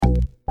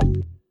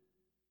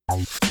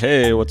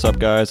Hey, what's up,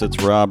 guys?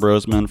 It's Rob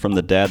Roseman from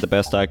the Dad the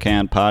Best I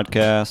Can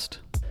podcast.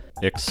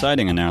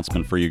 Exciting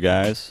announcement for you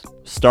guys.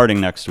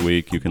 Starting next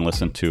week, you can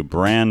listen to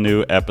brand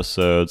new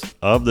episodes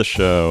of the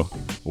show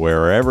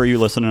wherever you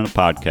listen to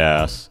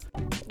podcasts.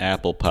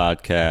 Apple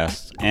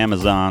Podcasts,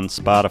 Amazon,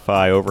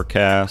 Spotify,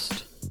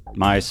 Overcast,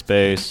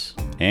 MySpace,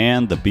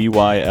 and the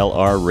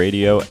BYLR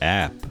radio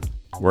app.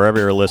 Wherever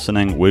you're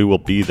listening, we will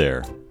be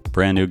there.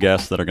 Brand new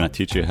guests that are going to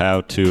teach you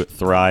how to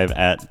thrive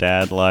at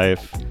dad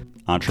life.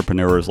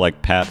 Entrepreneurs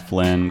like Pat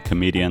Flynn,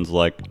 comedians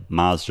like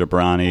Maz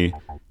Jobrani,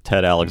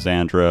 Ted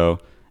Alexandro,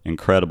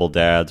 incredible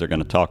dads are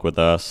going to talk with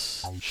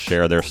us,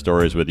 share their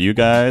stories with you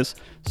guys.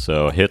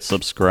 So hit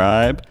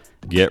subscribe,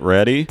 get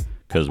ready,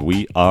 because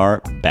we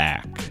are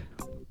back.